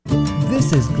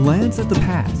This is Glance at the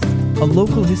Past, a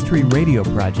local history radio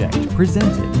project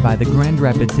presented by the Grand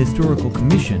Rapids Historical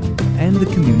Commission and the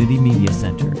Community Media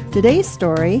Center. Today's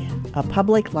story, a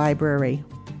public library.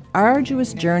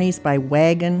 Arduous journeys by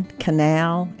wagon,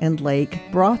 canal, and lake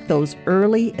brought those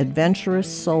early adventurous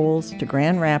souls to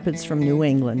Grand Rapids from New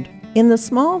England. In the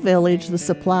small village, the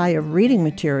supply of reading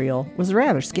material was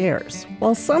rather scarce.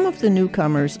 While some of the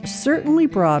newcomers certainly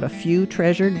brought a few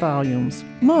treasured volumes,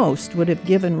 most would have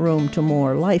given room to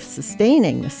more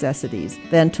life-sustaining necessities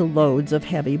than to loads of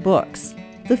heavy books.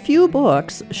 The few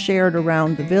books shared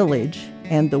around the village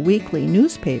and the weekly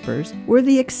newspapers were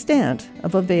the extent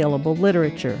of available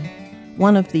literature.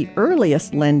 One of the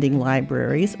earliest lending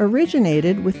libraries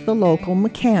originated with the local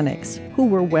mechanics, who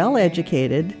were well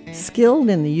educated, skilled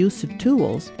in the use of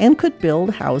tools, and could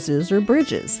build houses or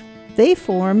bridges. They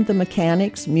formed the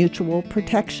Mechanics' Mutual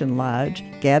Protection Lodge,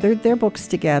 gathered their books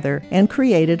together, and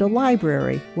created a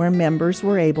library where members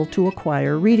were able to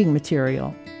acquire reading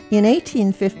material. In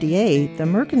 1858, the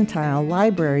Mercantile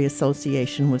Library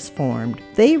Association was formed.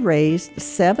 They raised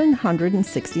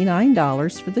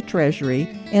 $769 for the treasury,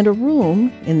 and a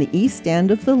room in the east end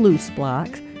of the loose block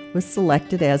was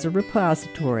selected as a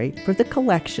repository for the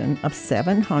collection of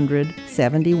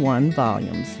 771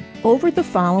 volumes. Over the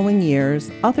following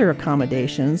years, other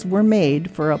accommodations were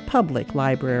made for a public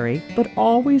library, but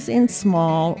always in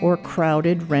small or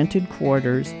crowded rented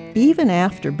quarters, even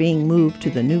after being moved to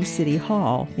the new City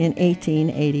Hall in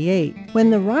 1888.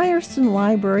 When the Ryerson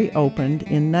Library opened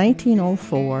in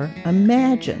 1904,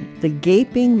 imagine the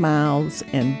gaping mouths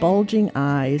and bulging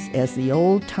eyes as the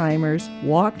old-timers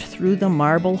walked through the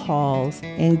marble halls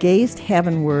and gazed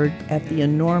heavenward at the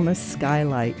enormous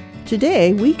skylight.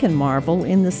 Today, we can marvel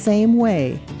in the same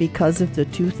way because of the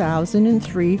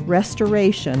 2003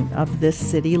 restoration of this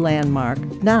city landmark,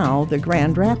 now the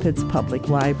Grand Rapids Public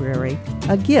Library,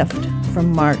 a gift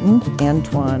from Martin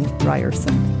Antoine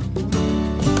Ryerson.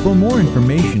 For more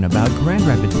information about Grand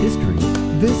Rapids history,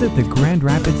 visit the Grand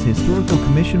Rapids Historical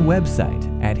Commission website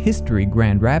at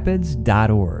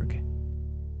historygrandrapids.org.